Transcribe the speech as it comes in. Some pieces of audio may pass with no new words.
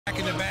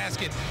in the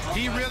basket.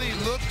 He really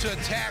looked to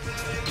attack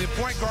the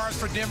point guards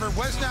for Denver.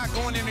 Was not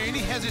going in there any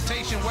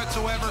hesitation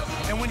whatsoever.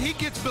 And when he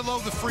gets below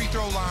the free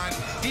throw line,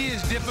 he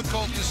is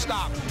difficult to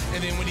stop.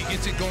 And then when he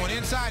gets it going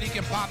inside, he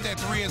can pop that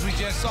three as we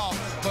just saw.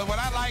 But what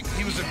I like,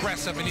 he was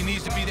aggressive, and he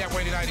needs to be that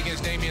way tonight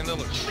against Damian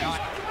Lillard.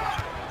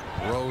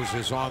 Rose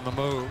is on the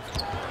move.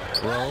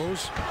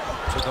 Rose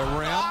to the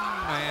rim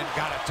and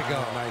got it to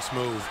go. Nice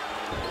move.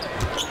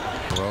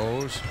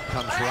 Rose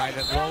comes right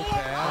at Lopez.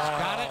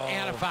 Got it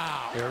and a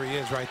foul. There he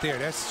is right there.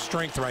 That's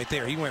strength right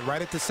there. He went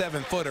right at the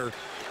 7-footer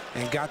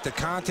and got the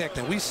contact.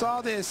 And we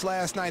saw this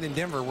last night in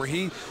Denver where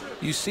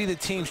you see the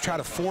teams try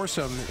to force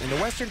him. In the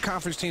Western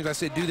Conference teams, I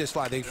said do this a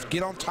lot. They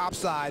get on top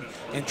side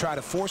and try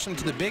to force him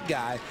to the big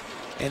guy.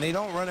 And they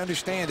don't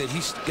understand that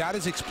he's got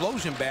his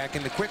explosion back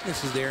and the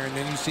quickness is there. And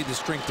then you see the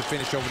strength to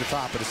finish over the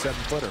top of the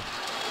 7-footer.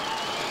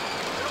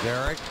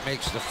 Derrick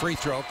makes the free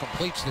throw,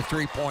 completes the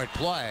three-point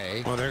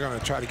play. Well, they're going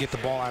to try to get the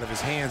ball out of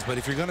his hands, but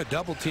if you're going to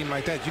double team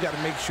like that, you got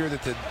to make sure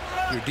that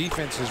your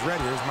defense is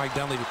ready. There's Mike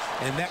Dunleavy,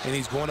 and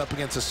he's going up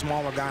against a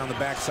smaller guy on the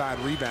backside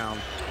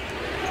rebound.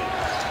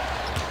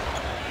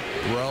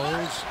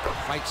 Rose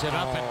fights it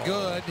up and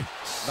good.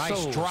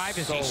 Nice drive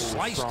as he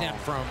sliced strong. in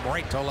from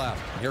right to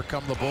left. Here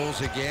come the Bulls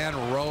again.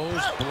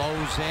 Rose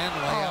blows in,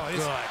 layup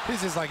good.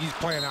 It's just like he's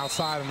playing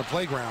outside on the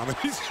playground.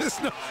 He's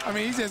just,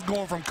 he's just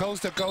going from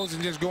coast to coast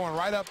and just going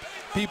right up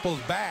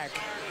people's back.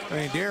 I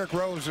mean, Derrick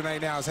Rose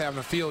right now is having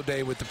a field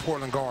day with the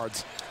Portland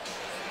guards.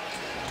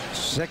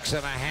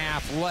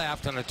 6.5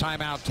 left and a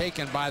timeout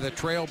taken by the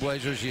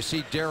Trailblazers. You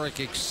see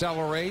Derrick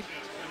accelerate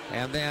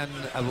and then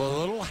a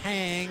little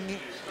hang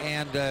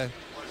and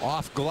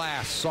off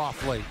glass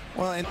softly.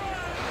 Well, and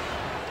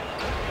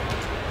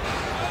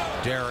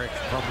Derrick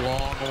from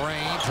long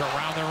range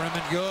around the rim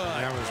and good.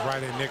 That was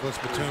right in Nicholas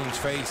Batum's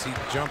face. He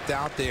jumped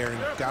out there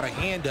and got a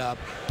hand up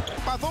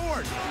by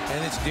Thorne.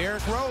 And it's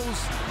Derrick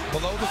Rose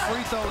below the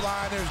free throw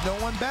line. There's no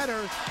one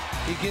better.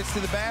 He gets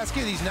to the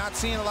basket. He's not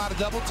seeing a lot of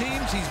double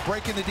teams. He's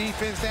breaking the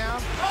defense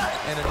down.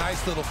 And a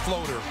nice little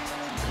floater.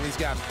 And he's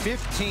got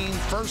 15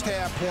 first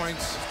half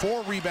points,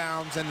 4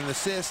 rebounds, and an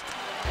assist.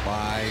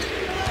 By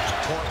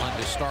Portland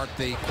to start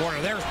the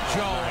quarter. There's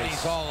Joe, and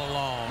he's all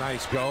alone.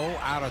 Nice go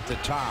out at the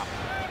top.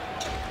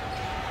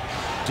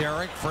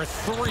 Derrick for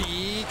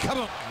 3. Come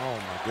on. Oh,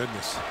 my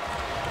goodness.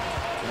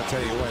 I'll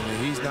tell you what,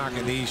 he's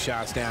knocking these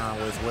shots down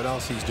with what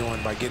else he's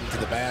doing by getting to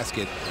the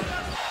basket.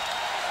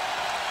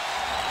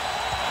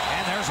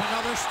 And there's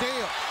another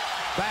steal.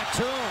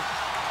 Batum.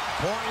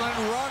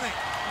 Portland running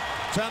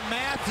to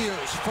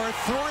Matthews for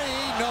 3.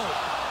 No.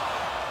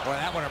 Boy,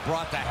 that would have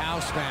brought the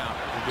house down.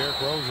 Derrick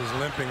Rose is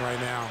limping right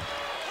now.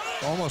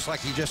 Almost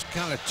like he just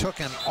kind of took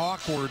an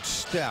awkward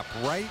step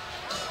right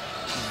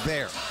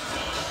there.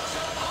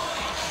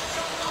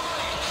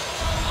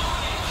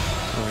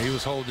 Well, he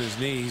was holding his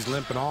knee. He's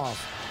limping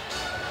off.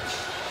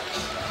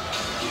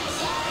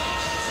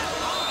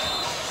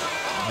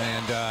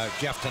 And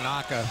Jeff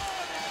Tanaka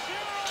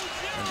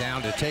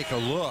down to take a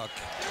look.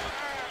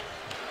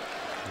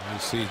 You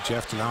see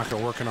Jeff Tanaka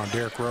working on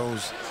Derrick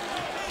Rose.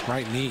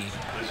 Right knee.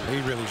 He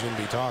really shouldn't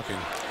be talking.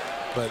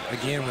 But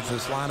again, with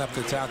this lineup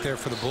that's out there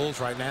for the Bulls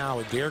right now,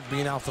 with Derrick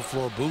being off the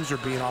floor, Boozer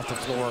being off the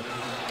floor,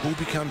 who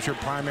becomes your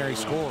primary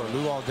scorer?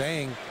 Luol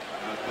Deng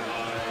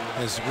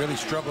has really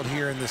struggled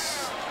here in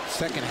this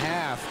second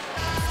half.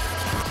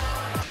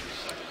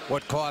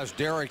 What caused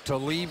Derrick to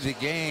leave the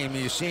game,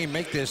 you see him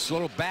make this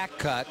little back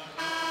cut.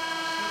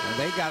 And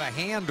they got a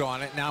hand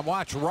on it. Now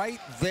watch right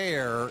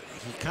there,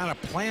 he kind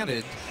of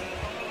planted.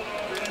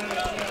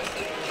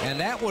 And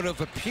that would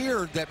have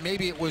appeared that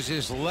maybe it was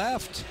his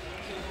left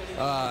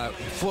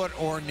foot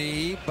or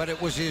knee, but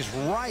it was his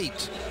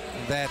right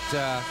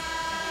that,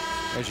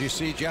 as you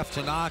see Jeff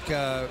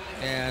Tanaka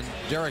and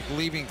Derrick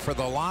leaving for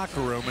the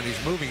locker room, and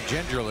he's moving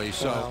gingerly.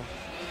 So, well,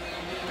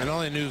 and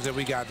only news that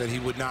we got that he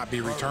would not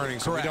be returning,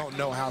 so correct. We don't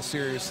know how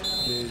serious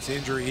his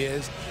injury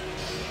is.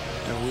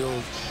 And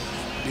we'll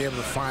be able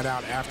to find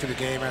out after the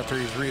game, after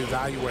he's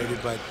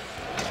reevaluated, but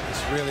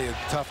it's really a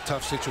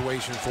tough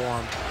situation for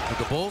him. But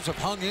the Bulls have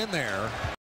hung in there.